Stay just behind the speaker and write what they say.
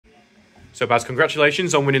So, Baz,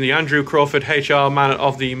 congratulations on winning the Andrew Crawford HR Man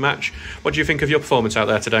of the Match. What do you think of your performance out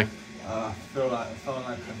there today? I felt like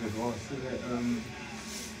I did well today.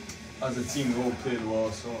 As a team, we all played well,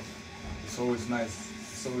 so it's always nice.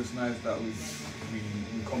 It's always nice that we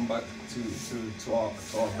come back to our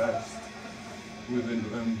best within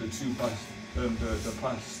the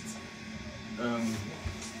past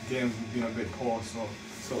games. We've been a bit poor, so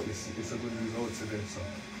it's a good result today. So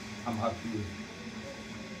I'm happy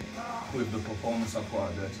with the performance I put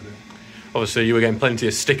out there today. Obviously, you were getting plenty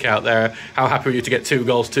of stick out there. How happy were you to get 2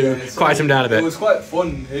 goals to quiet them down a bit? It was quite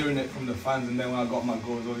fun hearing it from the fans, and then when I got my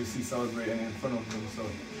goals, obviously celebrating in front of them. So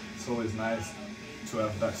it's always nice to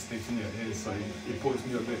have that stick in your ears. So it puts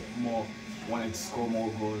me a bit more wanting to score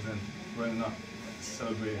more goals and running up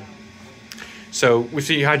celebrating. So we've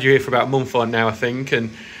seen you had you here for about a month on now, I think, and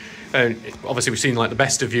obviously we've seen like the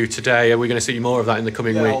best of you today. Are we going to see more of that in the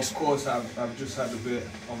coming weeks? Of course. I've just had a bit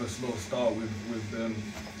of a slow start with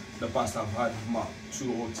the past I've had with my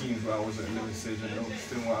 2 old teams where I was at living stage and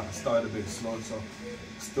Ilkeston where I started a bit slow, so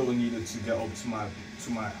still needed to get up to my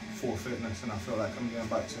full fitness, and I feel like I'm getting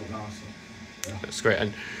back to it now. So yeah. That's great,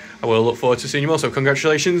 and I will look forward to seeing you more. So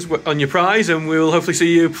congratulations on your prize, and we will hopefully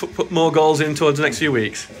see you put more goals in towards the next few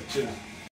weeks. Cheers.